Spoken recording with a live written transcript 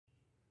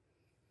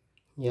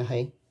Yeah,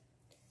 hi.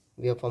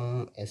 We are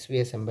from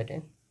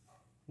svsembedded.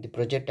 The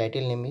project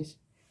title name is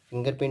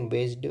Fingerprint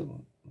based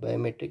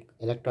Biometric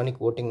Electronic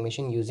Voting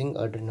Machine using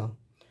Arduino.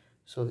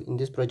 So in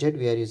this project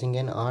we are using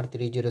an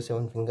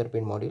R307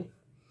 fingerprint module,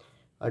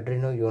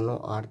 Arduino Uno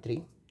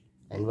R3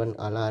 and one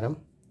alarm,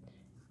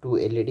 two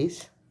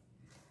LEDs,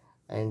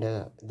 and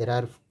there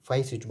are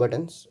 5 switch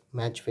buttons: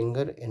 match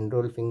finger,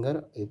 enroll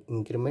finger,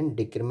 increment,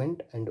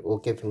 decrement, and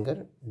OK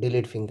finger,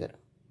 delete finger.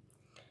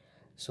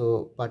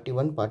 So party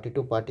 1, party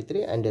 2, party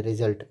 3, and the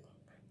result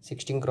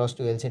 16 cross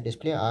 2 LCD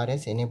display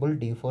RS enabled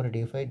D4,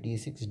 D5,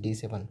 D6,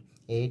 D7,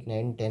 8,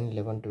 9, 10,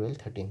 11, 12,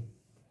 13.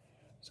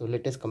 So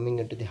let us coming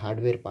into the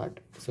hardware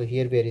part. So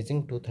here we are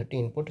using 230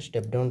 input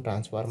step down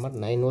transformer,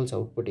 9 volts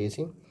output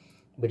AC,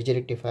 bridge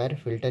rectifier,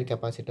 filter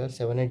capacitor,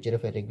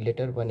 7805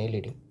 regulator, 1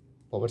 LED,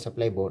 power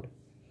supply board.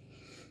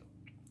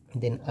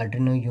 Then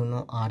Arduino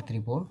Uno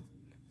R3 board,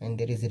 and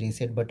there is a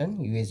reset button,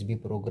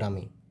 USB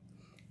programming.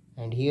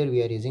 And here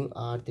we are using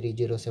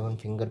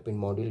R307 fingerprint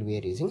module we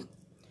are using,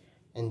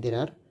 and there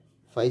are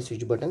 5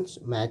 switch buttons: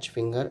 match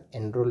finger,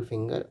 enroll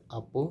finger,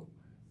 up,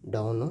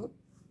 down,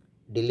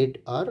 delete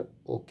or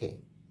OK.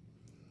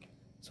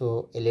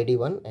 So LED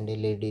 1 and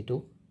LED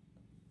 2.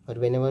 For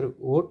whenever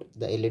vote,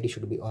 the LED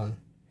should be on.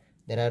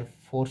 There are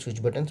 4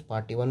 switch buttons: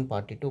 party 1,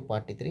 party 2,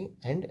 party 3,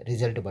 and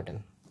result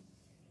button.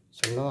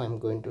 So now I am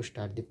going to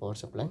start the power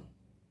supply.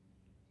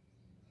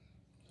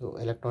 So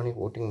electronic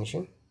voting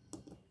machine,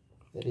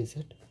 the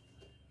reset.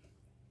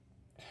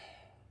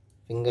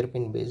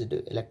 Fingerprint based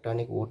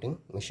electronic voting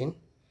machine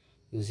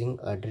using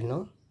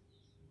Arduino.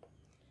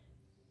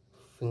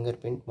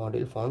 Fingerprint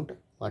module found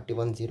party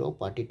 1 0,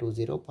 party 2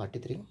 0, party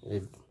 3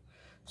 red.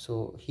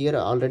 So here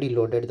I already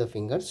loaded the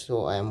fingers,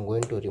 so I am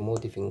going to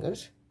remove the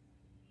fingers.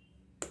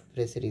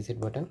 Press the reset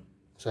button,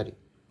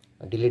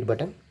 delete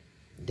button,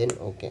 then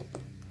OK.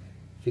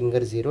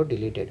 Finger 0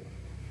 deleted.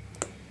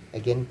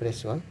 Again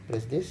press 1,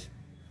 press this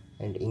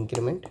and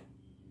increment.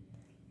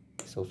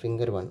 So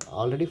finger 1,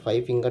 already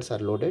 5 fingers are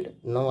loaded.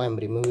 Now I am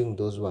removing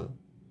those one.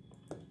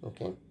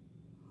 Okay,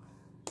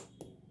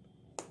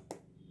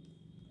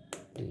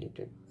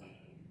 deleted.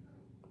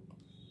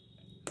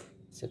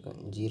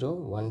 Second 0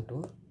 1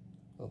 2.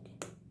 Okay,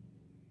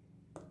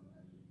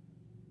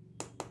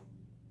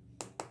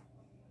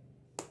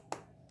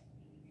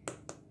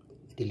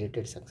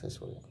 deleted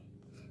successfully.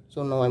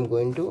 So now I'm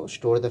going to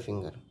store the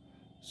finger.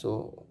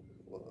 So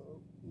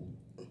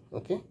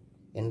okay,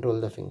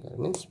 enroll the finger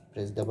means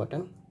press the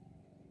button.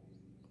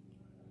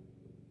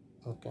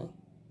 Okay,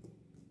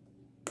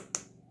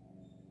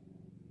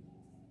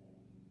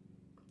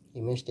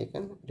 image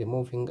taken,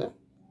 remove finger,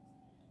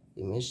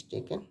 image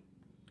taken,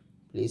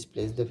 please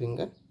place the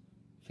finger,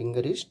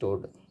 finger is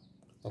stored.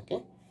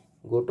 Okay,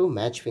 go to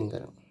match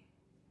finger.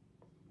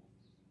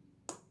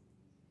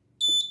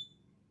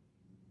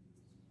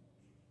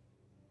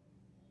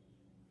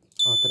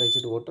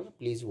 Authorized voter,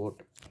 please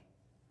vote.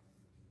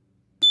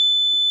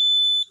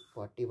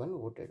 41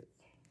 voted.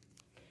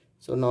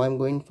 So now I'm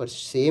going for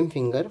same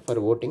finger for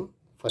voting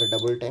for a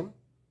double time.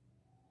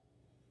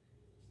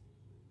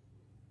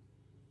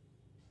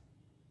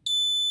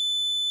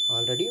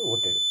 Already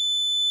voted.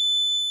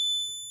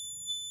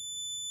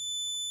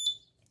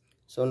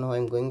 So now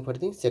I'm going for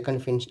the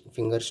second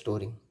finger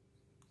storing.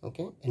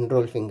 Okay,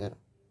 enroll finger.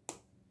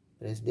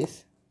 Press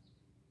this,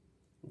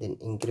 then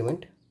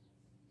increment,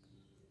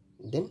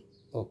 then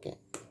OK.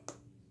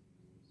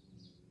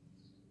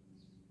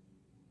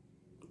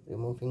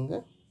 Remove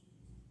finger.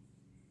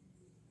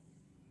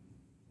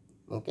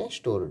 Okay,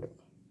 stored.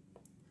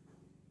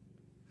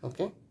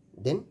 Okay,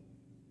 then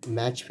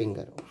match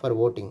finger for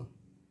voting.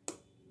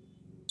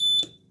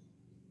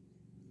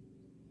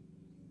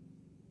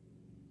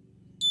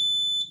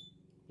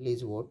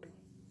 Please vote.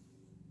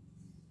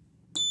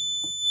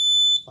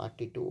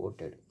 Party 2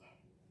 voted.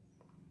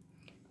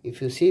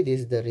 If you see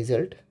this the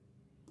result,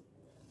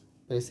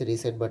 press the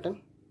reset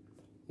button.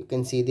 You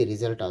can see the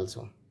result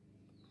also.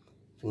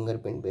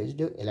 Fingerprint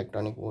based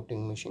electronic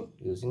voting machine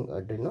using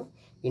Arduino.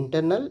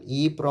 Internal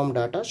EEPROM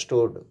data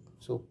stored.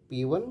 So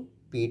P1,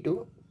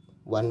 P2,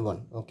 1,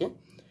 1. Okay.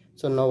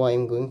 So now I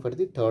am going for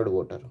the third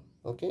voter.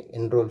 Okay.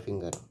 Enroll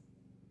finger.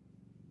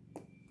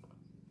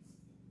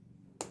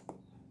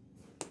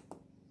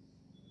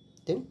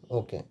 Then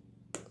OK.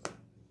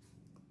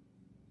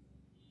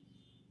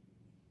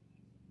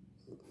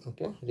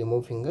 Okay.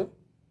 Remove finger.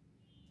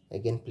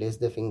 Again place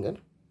the finger.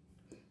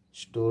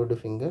 Stored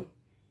finger.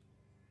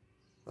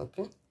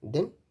 Okay.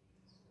 Then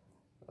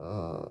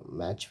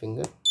match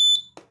finger.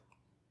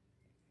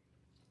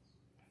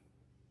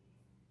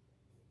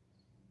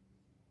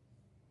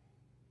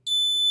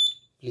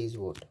 Please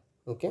vote.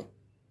 Okay,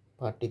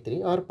 party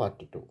 3 or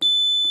party 2.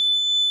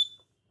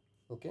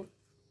 Okay,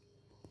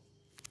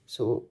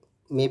 so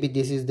maybe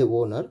this is the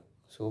owner,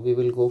 so we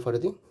will go for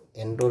the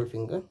enroll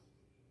finger.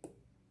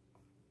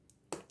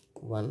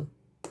 1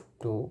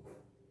 2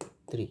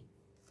 3.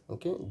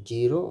 Okay,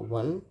 0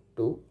 1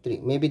 2 3.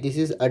 Maybe this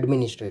is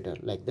administrator,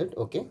 like that.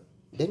 Okay,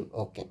 then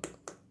OK.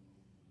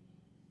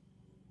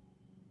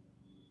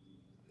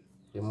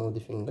 Remove the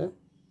finger.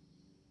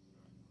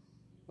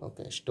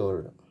 Okay,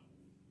 stored.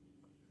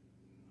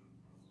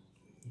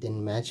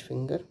 Then match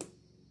finger,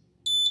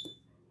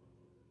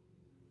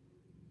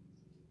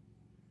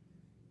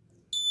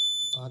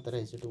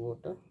 authorized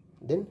voter,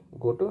 then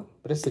go to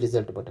press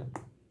result button.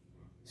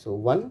 So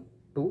 1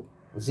 2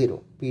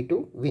 0,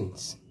 P2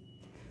 wins.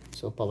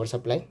 So power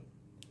supply,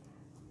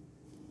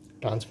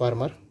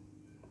 transformer,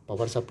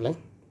 power supply,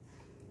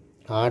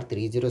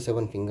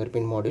 R307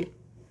 fingerprint module,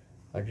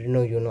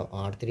 Arduino Uno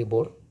R3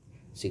 board,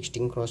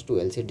 16x2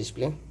 LCD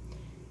display,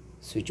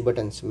 switch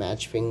buttons,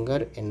 match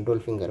finger, enroll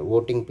finger,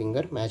 voting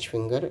finger, match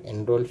finger,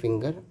 enroll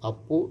finger,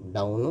 up,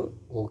 down,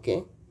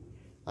 OK,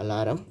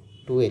 alarm,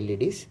 2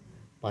 LEDs,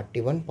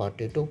 party 1,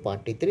 party 2,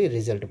 party 3,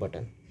 result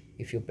button.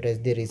 If you press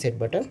the reset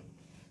button,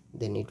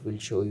 then it will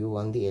show you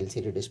on the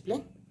LCD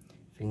display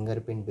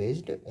fingerprint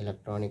based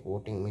electronic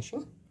voting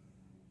machine.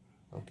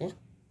 Okay,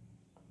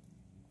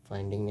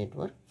 finding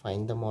network,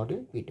 find the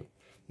module P2.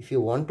 If you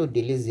want to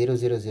delete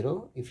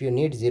 000, if you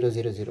need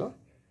 000,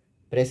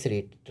 press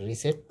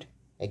reset,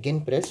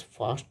 again press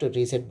fast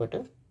reset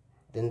button,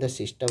 then the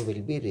system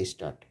will be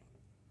restart.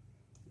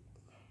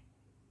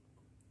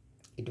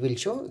 It will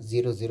show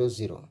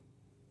 000.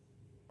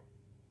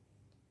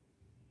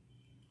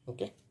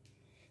 Okay,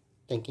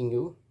 thanking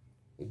you.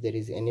 If there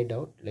is any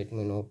doubt, let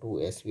me know to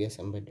SVS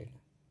Embedded.